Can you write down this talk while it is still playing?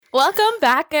Welcome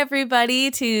back,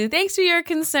 everybody, to Thanks for Your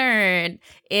Concern.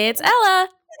 It's Ella.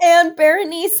 And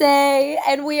Berenice,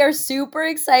 and we are super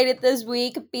excited this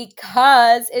week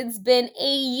because it's been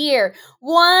a year,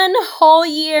 one whole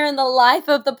year in the life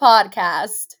of the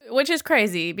podcast. Which is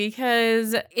crazy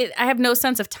because I have no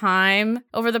sense of time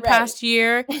over the past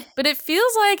year, but it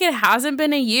feels like it hasn't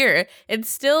been a year. It's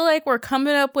still like we're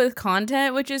coming up with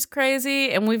content, which is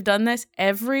crazy, and we've done this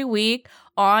every week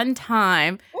on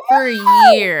time for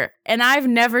a year, and I've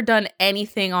never done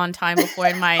anything on time before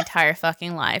in my entire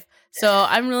fucking life. So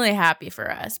I'm really happy for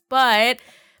us. But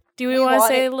do we want to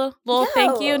say a little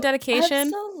thank you and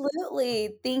dedication? Absolutely.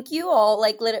 Thank you all.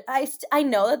 Like, I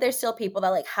know that there's still people that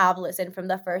like have listened from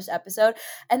the first episode,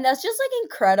 and that's just like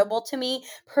incredible to me.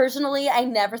 Personally, I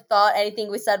never thought anything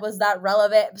we said was that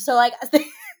relevant. So like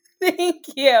Thank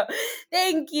you.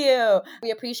 Thank you. We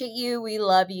appreciate you. We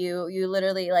love you. You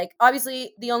literally, like,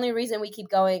 obviously, the only reason we keep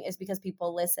going is because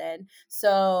people listen.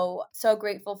 So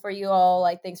grateful for you all.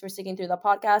 Like, thanks for sticking through the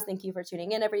podcast. Thank you for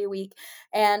tuning in every week.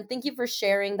 And thank you for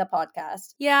sharing the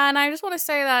podcast. Yeah, and I just want to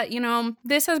say that,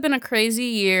 this has been a crazy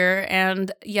year.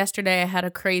 And yesterday I had a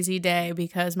crazy day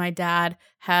because my dad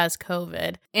has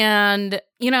COVID. And,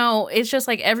 it's just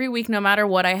like every week, no matter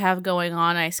what I have going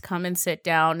on, I come and sit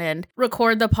down and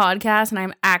record the podcast. And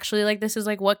I'm actually like, this is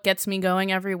like what gets me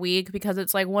going every week, because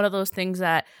it's like one of those things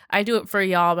that I do it for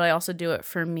y'all, but I also do it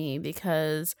for me,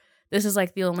 because this is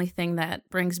like the only thing that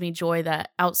brings me joy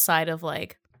that outside of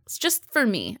like, it's just for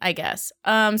me, I guess.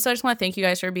 So I just want to thank you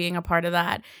guys for being a part of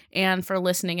that and for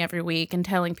listening every week and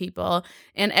telling people.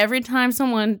 And every time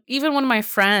someone, even one of my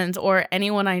friends or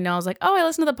anyone I know is like, oh, I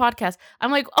listen to the podcast,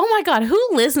 I'm like, oh my God, who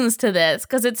listens to this?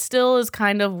 Because it still is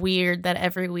kind of weird that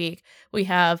every week we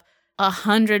have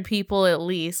 100 people at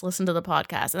least listen to the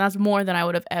podcast, and that's more than I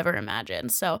would have ever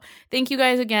imagined. So thank you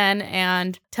guys again,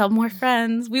 and tell more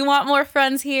friends. We want more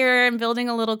friends here and building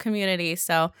a little community.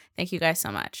 So thank you guys so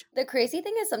much. The crazy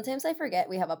thing is sometimes I forget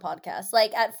we have a podcast.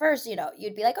 Like at first,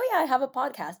 you'd be like, oh yeah, I have a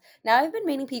podcast. Now I've been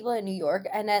meeting people in New York,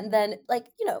 and then like,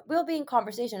 we'll be in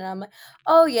conversation and I'm like,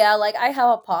 oh yeah, like I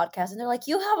have a podcast. And they're like,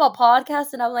 you have a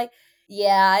podcast? And I'm like,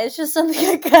 yeah, it's just something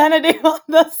I kind of do on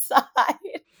the side.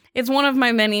 It's one of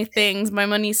my many things, my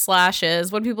many slashes.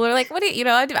 When people are like, what do you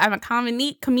I do? I'm a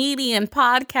comedian,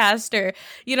 podcaster.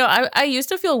 I used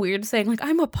to feel weird saying like,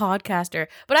 I'm a podcaster.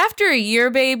 But after a year,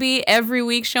 baby, every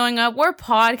week showing up, we're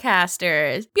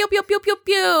podcasters. Pew, pew, pew, pew,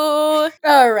 pew.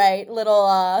 All right,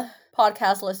 little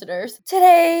podcast listeners.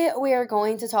 Today, we are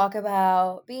going to talk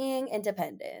about being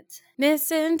independent. Miss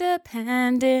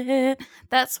Independent.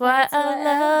 That's why I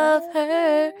love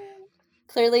her.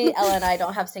 Clearly, Ella and I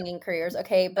don't have singing careers,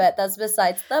 okay? But that's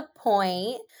besides the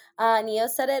point. Neo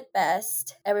said it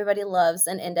best. Everybody loves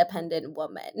an independent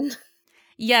woman.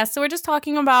 Yeah, so we're just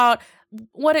talking about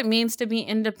what it means to be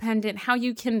independent, how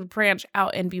you can branch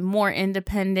out and be more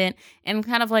independent, and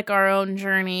kind of like our own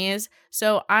journeys.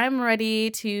 So I'm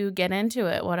ready to get into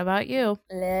it. What about you?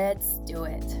 Let's do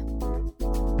it.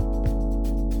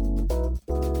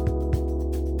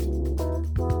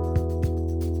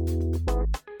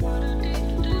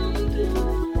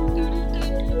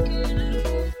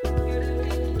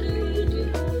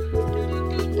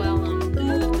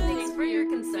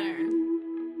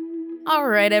 All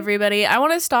right, everybody. I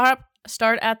want to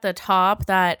start at the top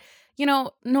that,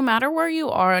 no matter where you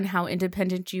are and how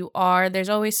independent you are, there's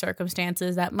always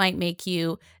circumstances that might make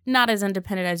you not as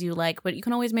independent as you like, but you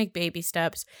can always make baby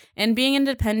steps. And being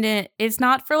independent, it's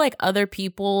not for like other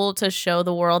people to show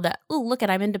the world that, oh, look at,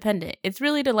 I'm independent. It's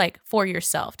really to like for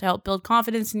yourself, to help build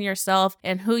confidence in yourself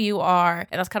and who you are.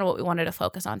 And that's kind of what we wanted to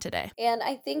focus on today. And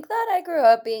I think that I grew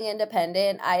up being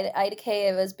independent. IDK,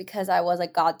 it was because I was a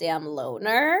goddamn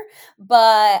loner,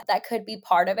 but that could be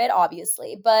part of it,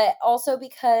 obviously. But also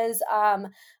because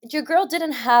your girl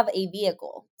didn't have a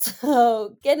vehicle.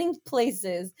 So getting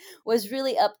places was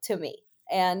really up to me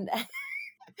and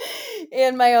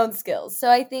and my own skills. So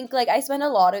I think like I spent a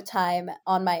lot of time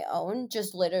on my own,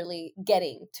 just literally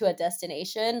getting to a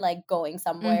destination, like going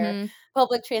somewhere. Mm-hmm.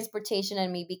 Public transportation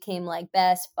and me became like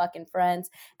best fucking friends.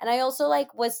 And I also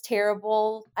like was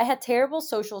terrible. I had terrible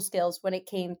social skills when it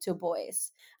came to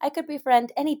boys. I could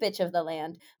befriend any bitch of the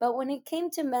land. But when it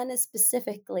came to men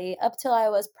specifically, up till I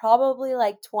was probably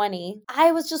like 20,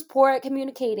 I was just poor at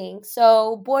communicating.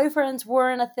 So boyfriends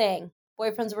weren't a thing.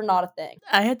 Boyfriends were not a thing.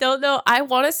 I don't know. I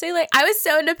want to say like I was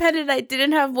so independent I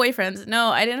didn't have boyfriends. No,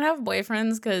 I didn't have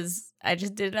boyfriends because I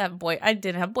just I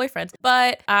didn't have boyfriends,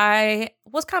 but I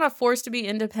was kind of forced to be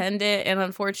independent. And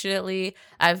unfortunately,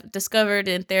 I've discovered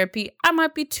in therapy, I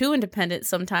might be too independent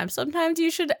sometimes. Sometimes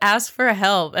you should ask for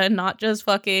help and not just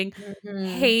fucking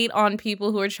hate on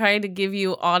people who are trying to give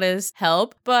you honest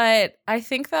help. But I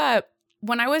think that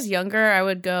when I was younger, I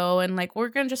would go and like, we're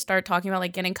going to just start talking about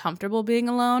like getting comfortable being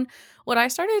alone. What I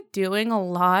started doing a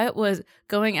lot was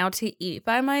going out to eat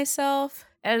by myself.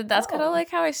 And that's kind of like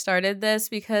how I started this,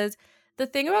 because the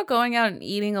thing about going out and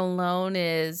eating alone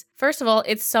is, first of all,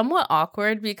 it's somewhat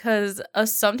awkward because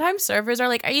sometimes servers are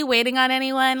like, "Are you waiting on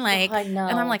anyone?" Like, I know.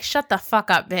 and I'm like, "Shut the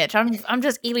fuck up, bitch. I'm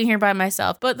just eating here by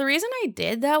myself." But the reason I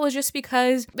did that was just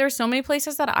because there's so many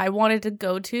places that I wanted to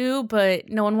go to, but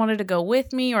no one wanted to go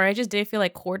with me, or I just didn't feel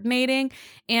like coordinating.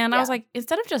 And I was like,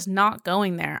 instead of just not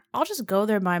going there, I'll just go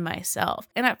there by myself.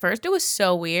 And at first it was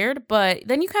so weird, but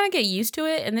then you kind of get used to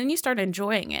it and then you start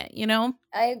enjoying it, you know?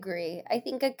 I agree. I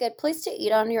think a good place to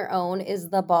eat on your own is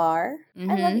the bar.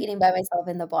 I love eating by myself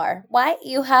in the bar. Why?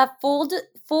 You have full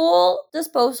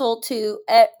disposal to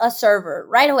a server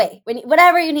right away.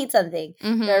 Whenever you need something,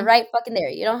 they're right fucking there.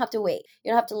 You don't have to wait.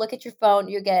 You don't have to look at your phone.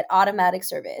 You get automatic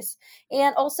service.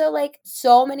 And also, like,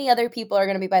 so many other people are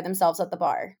going to be by themselves at the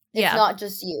bar. It's not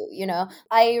just you, you know?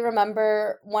 I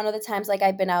remember one of the times, like,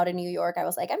 I've been out in New York, I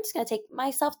was like, I'm just going to take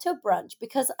myself to brunch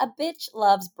because a bitch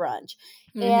loves brunch.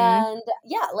 And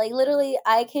yeah, like, literally,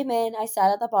 I came in, I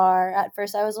sat at the bar. At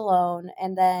first, I was alone.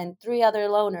 And then 3 other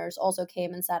loners also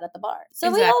came and sat at the bar.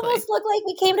 So we almost looked like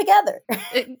we came together.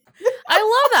 I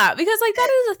love that because, like, that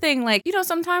is a thing. Like, you know,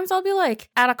 sometimes I'll be, like,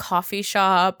 at a coffee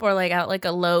shop or, like, at, like,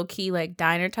 a low-key, like,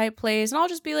 diner type place. And I'll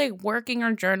just be, like, working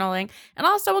or journaling. And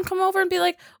I'll have someone come over and be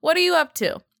like, "What are you up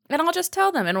to?" And I'll just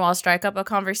tell them and we'll strike up a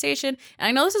conversation. And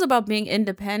I know this is about being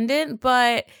independent,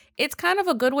 but it's kind of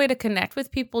a good way to connect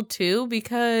with people too,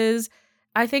 because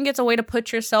I think it's a way to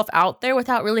put yourself out there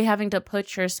without really having to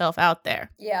put yourself out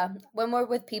there. Yeah. When we're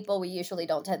with people, we usually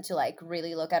don't tend to like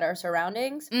really look at our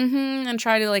surroundings. And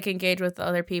try to like engage with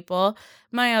other people.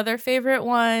 My other favorite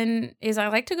one is I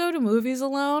like to go to movies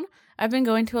alone. I've been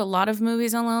going to a lot of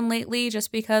movies alone lately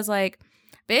just because, like,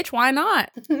 bitch, why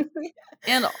not?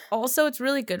 And also, it's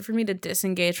really good for me to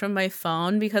disengage from my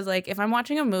phone because, like, if I'm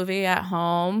watching a movie at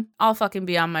home, I'll fucking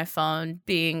be on my phone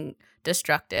being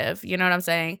destructive. You know what I'm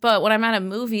saying? But when I'm at a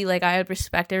movie, like, I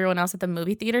respect everyone else at the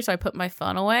movie theater, so I put my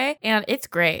phone away, and it's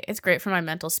great. It's great for my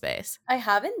mental space. I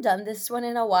haven't done this one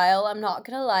in a while. I'm not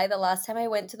gonna lie. The last time I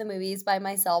went to the movies by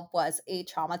myself was a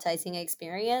traumatizing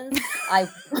experience. I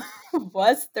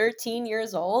was 13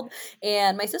 years old,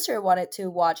 and my sister wanted to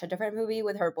watch a different movie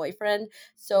with her boyfriend,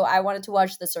 so I wanted to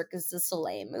watch the Circus du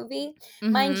Soleil movie.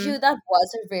 Mind you, that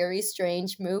was a very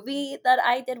strange movie that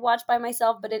I did watch by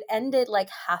myself, but it ended like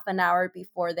half an hour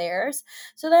before theirs.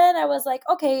 So then I was like,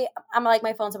 okay, I'm like,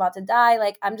 my phone's about to die,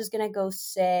 like, I'm just gonna go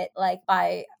sit like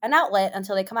by an outlet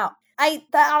until they come out. The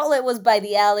outlet was by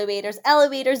the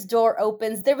elevator's door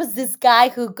opens, there was this guy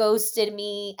who ghosted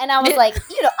me, and I was like,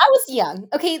 you know, I was young,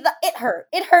 okay, it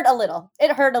hurt a little,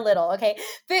 okay.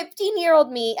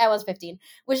 15-year-old me, I was 15,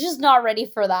 was just not ready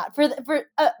for that, for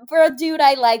a dude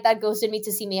I like that ghosted me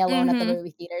to see me alone at the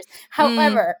movie theaters.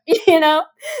 However, you know,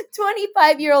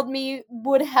 25-year-old me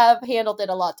would have handled it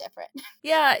a lot different.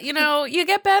 Yeah, you know, you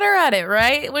get better at it,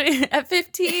 right? At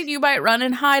 15, you might run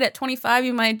and hide. At 25,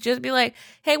 you might just be like,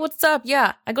 "Hey, what's up?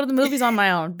 Yeah, I go to the movies on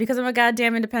my own because I'm a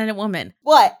goddamn independent woman."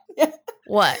 What?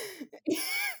 What?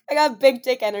 I got big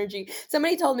dick energy.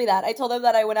 Somebody told me that. I told them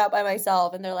that I went out by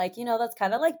myself, and they're like, you know, that's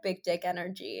kind of like big dick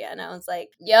energy. And I was like,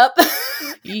 yep.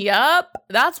 Yup.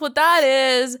 That's what that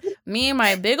is. Me and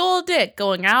my big old dick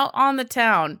going out on the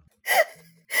town.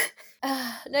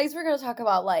 Next, we're going to talk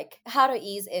about, like, how to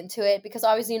ease into it, because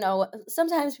obviously, you know,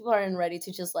 sometimes people aren't ready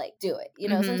to just, like, do it. You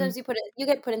know, sometimes you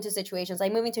get put into situations,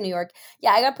 like moving to New York. Yeah,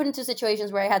 I got put into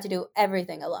situations where I had to do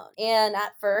everything alone. And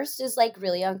at first, it's, like,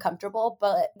 really uncomfortable,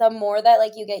 but the more that,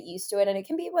 like, you get used to it, and it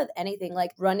can be with anything,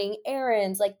 like running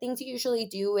errands, like things you usually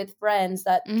do with friends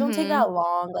that don't take that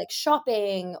long, like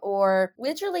shopping or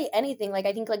literally anything. Like,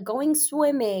 I think, like, going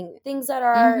swimming, things that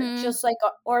are just, like,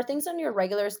 or things on your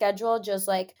regular schedule, just,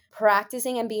 like,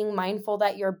 practicing and being mindful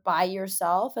that you're by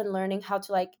yourself and learning how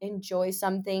to, like, enjoy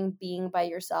something being by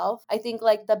yourself. I think,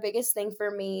 like, the biggest thing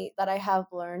for me that I have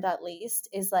learned, at least,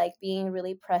 is, like, being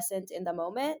really present in the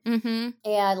moment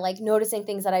and, like, noticing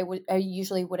things that I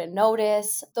usually wouldn't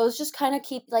notice. Those just kind of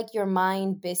keep, like, your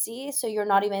mind busy, so you're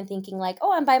not even thinking, like,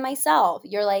 oh, I'm by myself.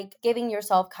 You're, like, giving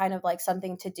yourself kind of, like,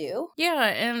 something to do. Yeah,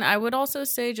 and I would also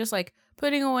say just, like,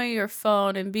 putting away your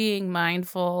phone and being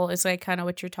mindful is, like, kind of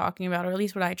what you're talking about, or at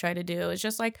least what I try to do. Is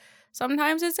just, like,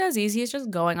 sometimes it's as easy as just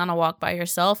going on a walk by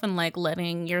yourself and like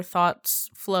letting your thoughts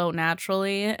flow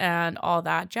naturally and all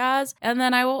that jazz. And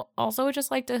then I will also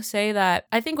just like to say that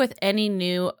I think with any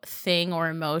new thing or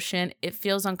emotion, it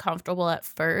feels uncomfortable at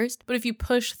first, but if you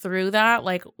push through that,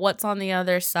 like what's on the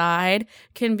other side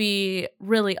can be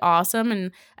really awesome.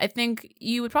 And I think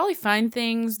you would probably find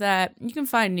things that you can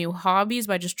find new hobbies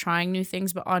by just trying new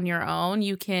things, but on your own.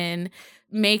 You can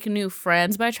make new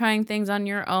friends by trying things on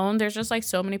your own. There's just like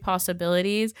so many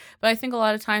possibilities. But I think a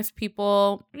lot of times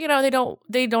people,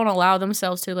 they don't allow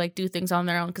themselves to like do things on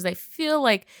their own because they feel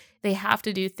like they have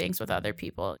to do things with other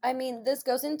people. I mean, this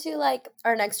goes into like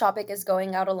our next topic is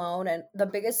going out alone. And the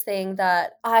biggest thing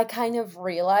that I kind of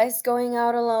realized going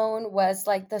out alone was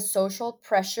like the social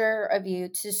pressure of you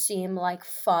to seem like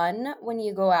fun when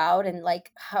you go out, and like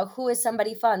who is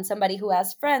somebody fun? Somebody who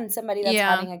has friends, somebody that's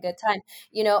Yeah. having a good time,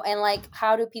 and like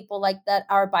how do people like that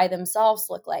are by themselves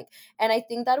look like? And I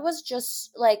think that was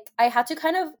just like I had to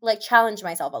kind of like challenge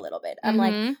myself a little bit. I'm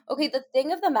like, Mm-hmm. okay, the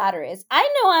thing of the matter is I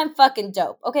know I'm fucking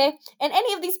dope, okay? And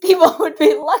any of these people would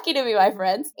be lucky to be my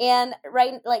friends. And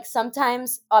right, like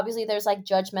sometimes obviously there's like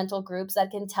judgmental groups that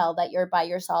can tell that you're by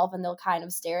yourself and they'll kind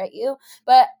of stare at you,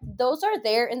 but those are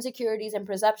their insecurities and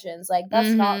perceptions. Like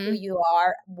that's not who Mm-hmm. you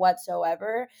are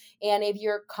whatsoever. And if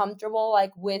you're comfortable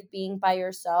like with being by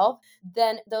yourself,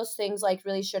 then those things like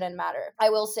really shouldn't matter. I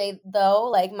will say though,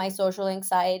 like my social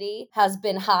anxiety has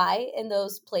been high in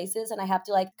those places, and I have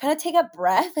to like kind of take a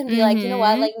breath and be like, you know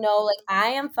what, Mm-hmm. like no, like I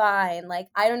am fine. Like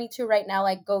I don't need to right now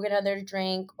like go get another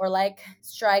drink or like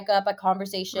strike up a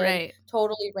conversation Right.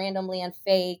 totally randomly and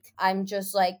fake. I'm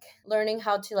just like learning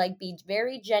how to like be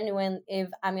very genuine if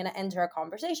I'm gonna enter a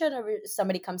conversation or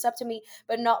somebody comes up to me,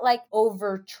 but not like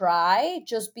over try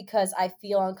just because I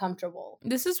feel uncomfortable.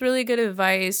 This is really good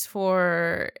advice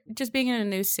for just being in a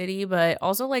new city, but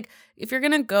also like if you're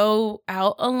gonna go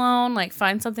out alone, like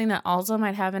find something that also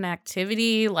might have an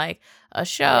activity, like a Yeah.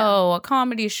 show, a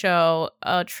comedy show,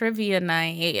 a trivia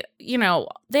night.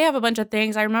 They have a bunch of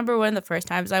things. I remember one of the first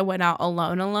times I went out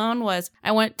alone was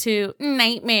I went to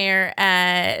Nightmare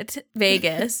at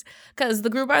Vegas because the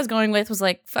group I was going with was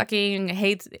like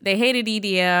they hated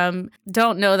EDM.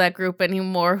 Don't know that group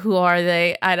anymore. Who are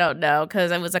they? I don't know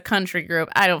because it was a country group.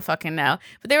 I don't fucking know.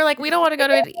 But they were like, we don't want to go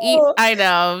to eat. Ew. I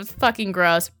know, it's fucking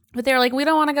gross. But they were like, we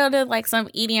don't want to go to like some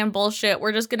EDM bullshit.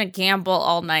 We're just going to gamble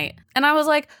all night. And I was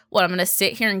like, what, I'm going to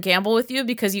sit here and gamble with you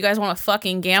because you guys want to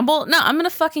fucking gamble? No, I'm going to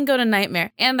fucking go to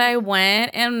Nightmare. And I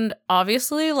went, and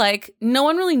obviously, like, no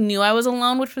one really knew I was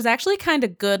alone, which was actually kind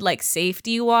of good, like,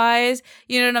 safety-wise.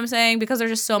 You know what I'm saying? Because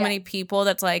there's just so Yeah. many people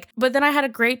that's like, but then I had a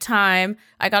great time.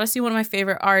 I got to see one of my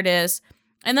favorite artists.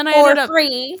 And then I For ended up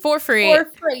free. for free. For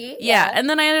free. Yeah. And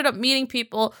then I ended up meeting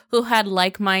people who had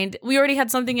we already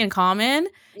had something in common,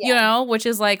 Yeah. which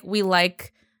is like we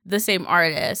like the same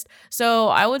artist. So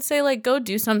I would say like go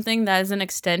do something that is an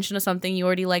extension of something you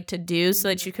already like to do so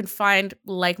that you can find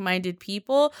like-minded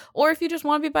people. Or if you just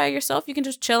want to be by yourself, you can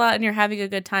just chill out and you're having a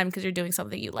good time because you're doing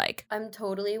something you like. I'm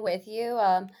totally with you.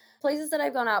 Places that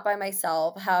I've gone out by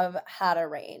myself have had a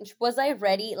range. Was I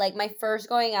ready? Like my first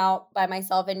going out by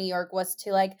myself in New York was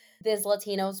to like this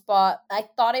Latino spot. I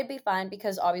thought I'd be fine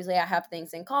because obviously I have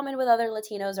things in common with other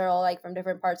Latinos. They're all like from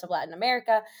different parts of Latin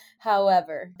America.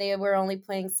 However, they were only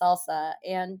playing salsa,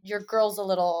 and your girl's a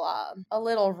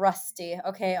little rusty,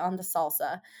 okay, on the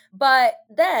salsa. But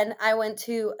then I went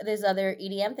to this other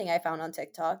EDM thing I found on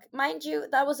TikTok. Mind you,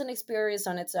 that was an experience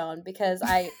on its own because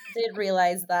I did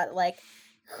realize that like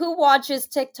who watches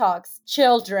TikToks?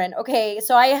 Children. Okay,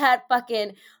 so I had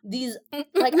fucking these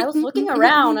like I was looking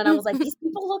around and I was like, these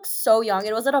people look so young.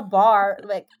 It was at a bar.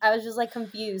 Like I was just like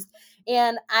confused.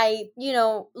 And I,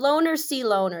 loners see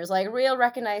loners, like real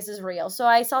recognizes real. So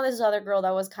I saw this other girl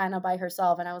that was kind of by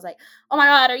herself, and I was like, oh my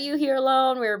God, are you here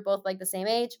alone? We were both like the same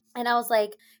age. And I was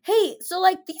like, hey, so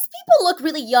like these people look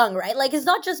really young, right? Like it's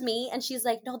not just me. And she's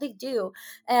like, no, they do.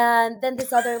 And then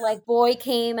this other like boy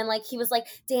came and like he was like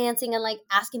dancing and like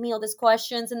asking me all these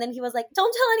questions. And then he was like,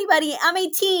 don't tell anybody, I'm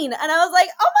 18. And I was like,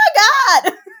 oh my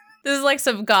God. This is like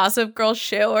some Gossip Girl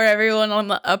shit where everyone on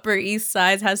the Upper East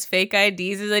Side has fake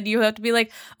IDs, and then you have to be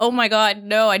like, "Oh my God,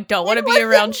 no, I don't want to be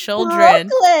around children."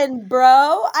 Brooklyn,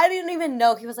 bro. I didn't even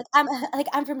know. He was like,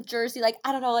 I'm from Jersey. Like,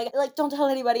 I don't know. Like, don't tell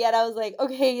anybody. And I was like,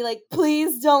 okay, like,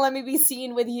 please don't let me be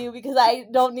seen with you because I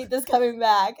don't need this coming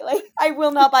back. Like, I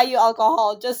will not buy you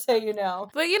alcohol, just so you know.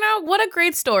 But what a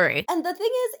great story. And the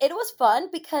thing is, it was fun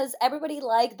because everybody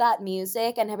liked that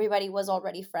music and everybody was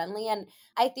already friendly. And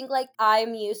I think like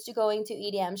I'm used to going to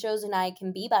EDM shows, and I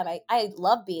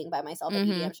love being by myself at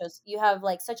EDM shows. You have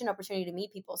like such an opportunity to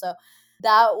meet people. So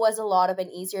that was a lot of an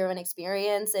easier of an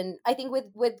experience. And I think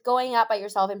with going out by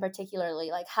yourself in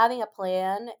particularly, like having a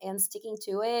plan and sticking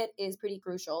to it is pretty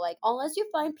crucial. Like unless you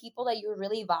find people that you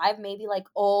really vibe, maybe like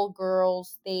all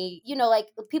girls, they, you know, like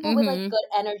people with like good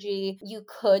energy, you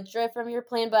could drift from your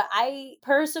plan. But I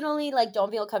personally like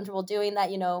don't feel comfortable doing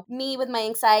that. You know, me with my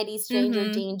anxiety,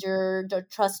 stranger danger, don't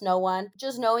trust no one.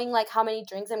 Just knowing like how many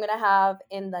drinks I'm gonna have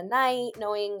in the night,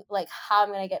 knowing like how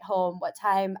I'm gonna get home, what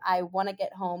time I want to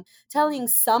get home, telling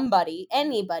somebody,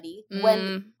 anybody,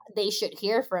 when they should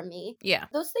hear from me. Yeah.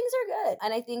 Those things are good.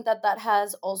 And I think that that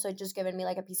has also just given me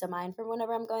like a peace of mind for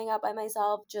whenever I'm going out by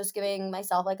myself, just giving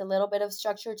myself like a little bit of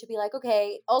structure to be like,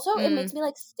 okay, also it makes me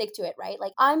like stick to it, right?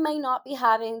 Like I might not be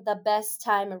having the best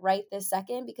time right this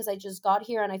second because I just got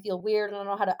here and I feel weird and I don't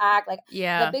know how to act. Like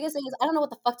the biggest thing is I don't know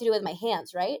what the fuck to do with my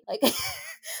hands, right? Like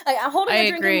like I'm holding a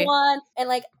drink in one and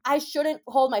like I shouldn't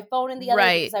hold my phone in the other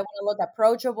because I want to look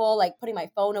approachable, like putting my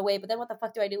phone away. But then what the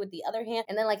fuck do I do with the other hand?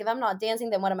 And then like if I'm not dancing,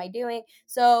 then what am I doing?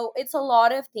 So it's a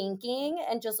lot of thinking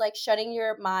and just like shutting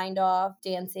your mind off,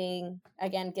 dancing,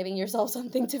 again, giving yourself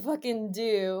something to fucking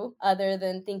do other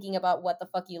than thinking about what the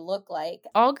fuck you look like.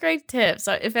 All great tips.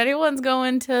 So if anyone's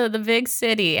going to the big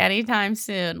city anytime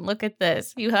soon, look at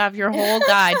this. You have your whole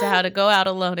guide to how to go out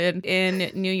alone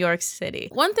in New York City.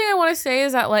 One thing I want to say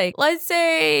is that, like, let's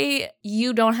say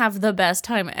you don't have the best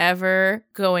time ever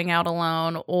going out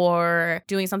alone or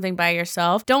doing something by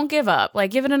yourself. Don't give up.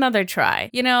 Like, give it another try.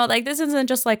 You know, like, this isn't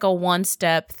just like a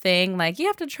one-step thing. Like, you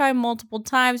have to try multiple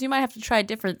times. You might have to try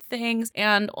different things.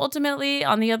 And ultimately,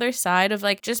 on the other side of,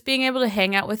 like, just being able to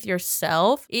hang out with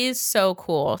yourself is so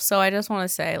cool. So I just want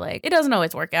to say, like, it doesn't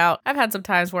always work out. I've had some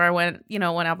times where I went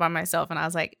out by myself and I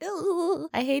was like, ooh,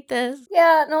 I hate this.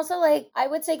 Yeah, and also, like, I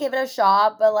would say give it a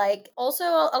shot, but, like, also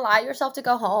allow yourself to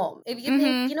go home. If you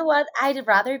think, you know what, I'd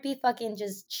rather be fucking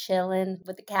just chilling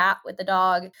with the cat, with the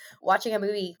dog, watching a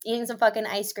movie, eating some fucking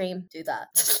ice cream, do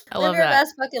that. I love Live your that.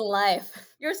 best fucking life.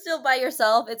 You're still by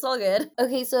yourself. It's all good.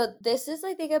 Okay, so this is,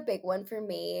 I think, a big one for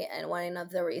me. And one of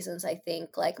the reasons I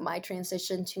think, like, my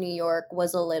transition to New York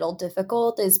was a little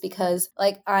difficult is because,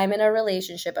 like, I'm in a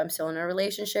relationship. I'm still in a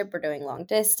relationship. We're doing long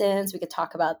distance. We could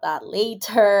talk about that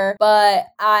later. But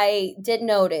I did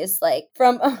notice, like,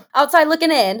 from outside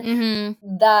looking in,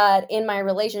 that in my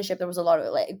relationship, there was a lot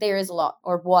of, like,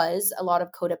 was a lot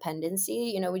of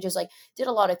codependency. You know, we just, like, did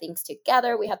a lot of things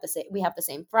together. We have the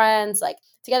same friends, like,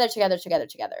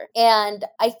 together. And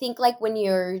I think, like, when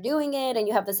you're doing it and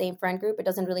you have the same friend group, it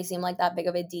doesn't really seem like that big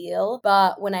of a deal.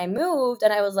 But when I moved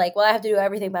and I was like, well, I have to do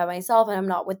everything by myself and I'm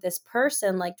not with this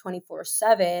person like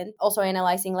 24/7, also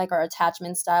analyzing like our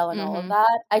attachment style and all of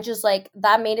that, I just, like,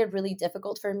 that made it really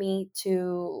difficult for me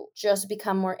to just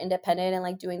become more independent and,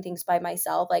 like, doing things by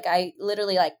myself. Like, I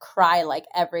literally, like, cry like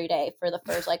every day for the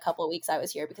first, like, couple of weeks I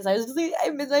was here because I was just like,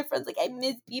 I miss my friends, like, I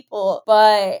miss people.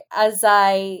 But as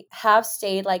I have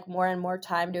stayed, like, more and more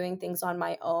time doing things on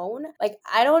my own, like,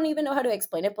 I don't even know how to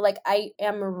explain it, but, like, I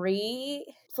am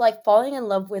falling in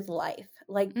love with life,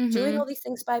 like, doing all these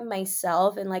things by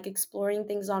myself and, like, exploring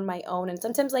things on my own. And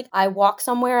sometimes, like, I walk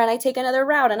somewhere and I take another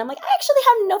route and I'm like, I actually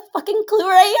have no fucking clue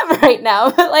where I am right now,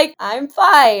 but, like, I'm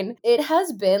fine. It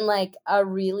has been, like, a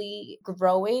really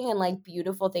growing and, like,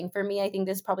 beautiful thing for me. I think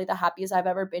this is probably the happiest I've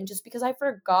ever been, just because I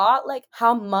forgot, like,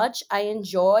 how much I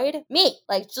enjoyed me,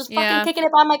 like, just fucking kicking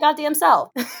it by my goddamn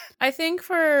self. I think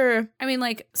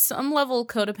like, some level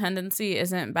codependency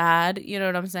isn't bad, you know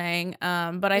what I'm saying?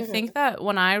 But I think that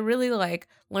when I really, like,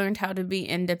 learned how to be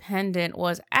independent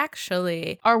was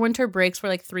actually our winter breaks were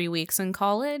like 3 weeks in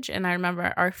college. And I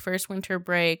remember our first winter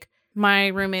break, my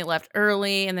roommate left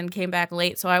early and then came back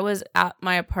late. So I was at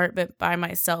my apartment by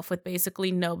myself with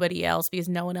basically nobody else because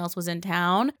no one else was in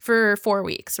town for 4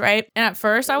 weeks, right? And at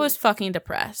first I was fucking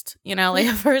depressed, you know? Like,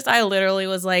 at first I literally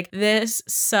was like, this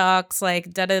sucks,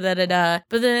 like, da-da-da-da-da.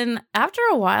 But then after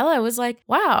a while I was like,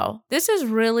 wow, this is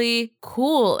really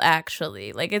cool,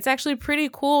 actually. Like, it's actually pretty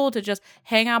cool to just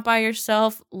hang out by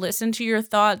yourself, listen to your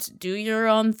thoughts, do your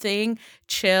own thing,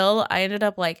 chill. I ended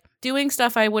up, like, doing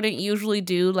stuff I wouldn't usually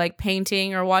do, like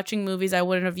painting or watching movies I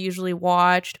wouldn't have usually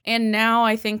watched. And now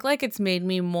I think, like, it's made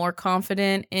me more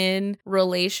confident in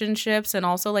relationships and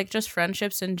also, like, just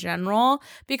friendships in general,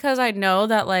 because I know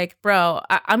that, like, bro,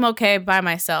 I'm okay by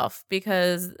myself,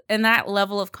 and that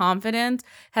level of confidence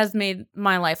has made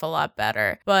my life a lot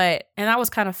better. And that was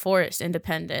kind of forced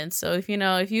independence. So if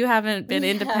you haven't been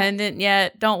independent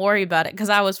yet, don't worry about it, because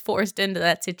I was forced into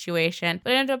that situation.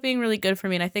 But it ended up being really good for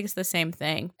me, and I think it's the same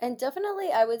thing. And And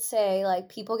definitely, I would say, like,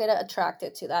 people get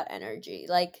attracted to that energy.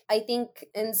 Like, I think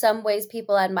in some ways,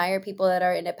 people admire people that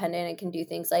are independent and can do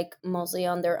things, like, mostly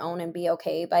on their own and be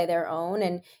okay by their own.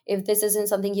 And if this isn't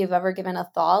something you've ever given a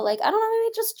thought, like, I don't know,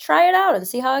 maybe just try it out and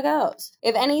see how it goes.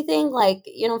 If anything, like,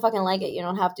 you don't fucking like it, you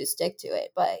don't have to stick to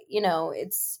it. But,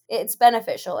 it's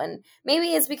beneficial. And maybe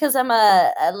it's because I'm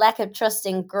a lack of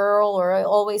trusting girl, or I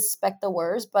always expect the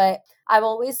worst, but I've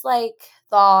always, like,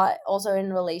 thought also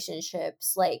in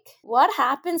relationships, like, what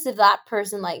happens if that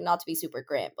person, like, not to be super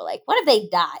grim, but, like, what if they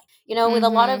die? With a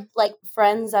lot of, like,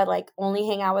 friends that, like, only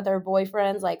hang out with their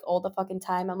boyfriends, like, all the fucking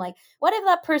time. I'm like, what if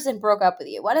that person broke up with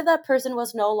you? What if that person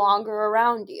was no longer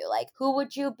around you? Like, who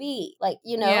would you be? Like,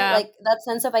 Yeah. like, that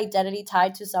sense of identity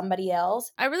tied to somebody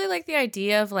else. I really like the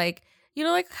idea of, like,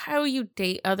 like how you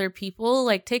date other people,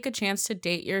 like take a chance to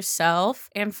date yourself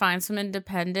and find some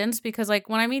independence. Because, like,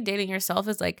 when I mean dating yourself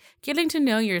is like getting to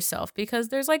know yourself, because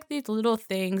there's like these little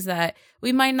things that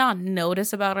we might not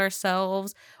notice about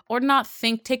ourselves or not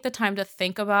take the time to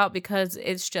think about, because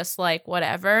it's just like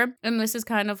whatever. And this is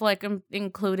kind of like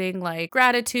including like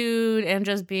gratitude and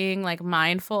just being like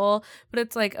mindful. But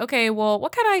it's like, okay, well,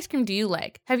 what kind of ice cream do you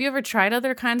like? Have you ever tried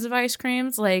other kinds of ice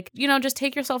creams? Like, just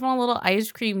take yourself on a little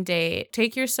ice cream date.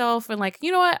 Take yourself and, like,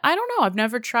 you know what? I don't know. I've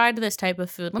never tried this type of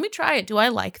food. Let me try it. Do I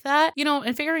like that?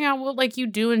 And figuring out what, like, you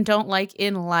do and don't like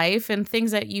in life, and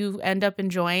things that you end up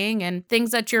enjoying, and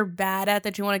things that you're bad at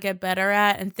that you want to get better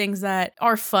at, and things that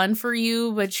are fun for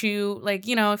you, but you, like,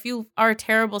 if you are a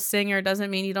terrible singer, doesn't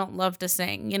mean you don't love to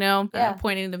sing, Yeah.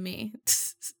 Pointing to me.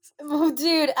 Oh,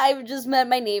 dude, I've just met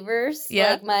my neighbors,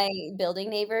 Yeah. like my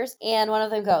building neighbors, and one of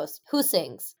them goes, "Who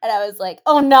sings?" And I was like,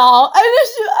 "Oh no!"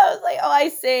 I was like, "Oh, I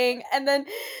sing." And then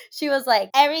she was like,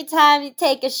 "Every time you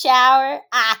take a shower,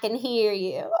 I can hear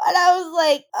you." And I was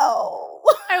like, "Oh."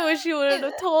 I wish you would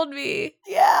have told me.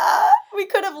 Yeah, we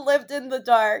could have lived in the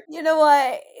dark. You know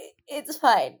what? It's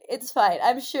fine. It's fine.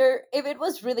 I'm sure if it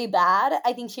was really bad,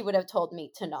 I think she would have told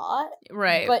me to not.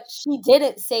 Right. But she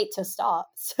didn't say to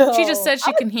stop. So She just said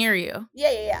she can hear you.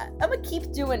 Yeah. I'm gonna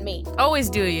keep doing me. Always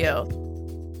do you.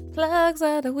 Plugs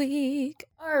of the week.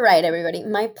 All right, everybody.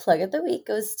 My plug of the week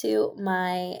goes to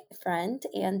my friend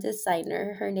and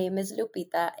designer. Her name is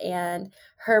Lupita, and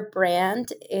her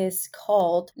brand is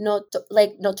called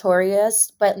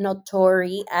Notorious, but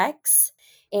Notori X.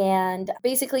 And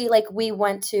basically, like, we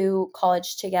went to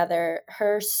college together.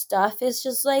 Her stuff is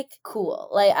just, like, cool.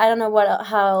 Like, I don't know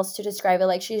how else to describe it.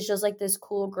 Like, she's just, like, this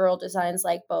cool girl, designs,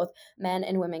 like, both men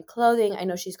and women clothing. I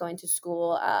know she's going to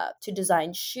school to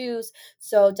design shoes.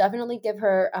 So definitely give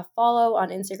her a follow on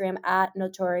Instagram at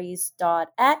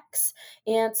notories.x.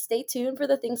 And stay tuned for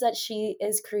the things that she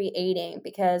is creating.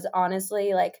 Because,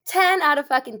 honestly, like, 10 out of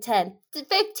fucking 10.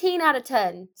 15 out of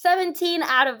 10. 17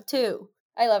 out of 2.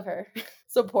 I love her.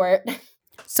 Support.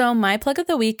 So my plug of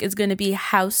the week is going to be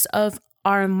House of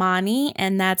Armani,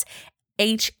 and that's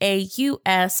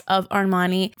HAUS of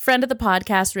Armani. Friend of the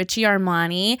podcast, Richie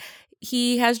Armani.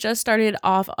 He has just started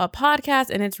off a podcast,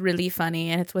 and it's really funny,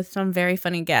 and it's with some very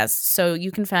funny guests. So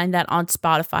you can find that on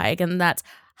Spotify. Again, that's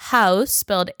House,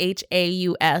 spelled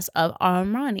HAUS, of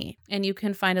Armani. And you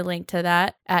can find a link to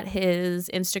that at his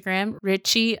Instagram,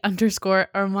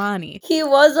 Richie_Armani. He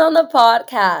was on the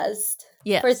podcast.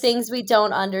 Yes. For things we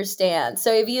don't understand.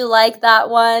 So if you like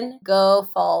that one, go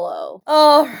follow.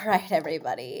 All right,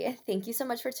 everybody. Thank you so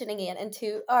much for tuning in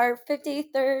into our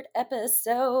 53rd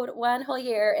episode. 1 whole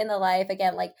year in the life.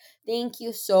 Again, like, thank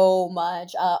you so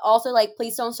much. Also, like,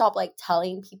 please don't stop, like,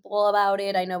 telling people about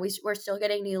it. I know we're still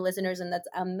getting new listeners, and that's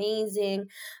amazing.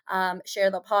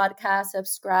 Share the podcast,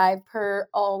 subscribe per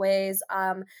always.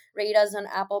 Rate us on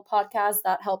Apple Podcasts.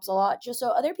 That helps a lot, just so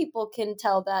other people can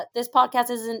tell that this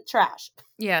podcast isn't trash.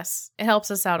 Yes, it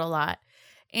helps us out a lot.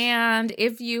 And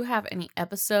if you have any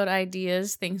episode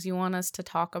ideas, things you want us to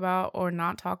talk about or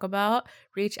not talk about,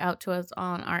 reach out to us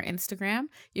on our Instagram.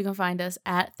 You can find us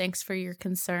at Thanks for Your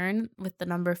Concern with the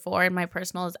number 4. And my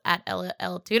personal is at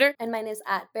LLTutor. And mine is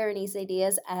at Berenice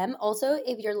Diaz M. Also,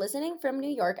 if you're listening from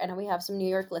New York, I know we have some New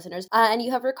York listeners, and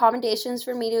you have recommendations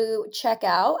for me to check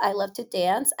out. I love to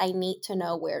dance. I need to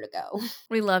know where to go.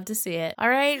 We love to see it. All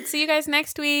right. See you guys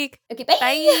next week. Okay, bye.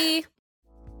 Bye.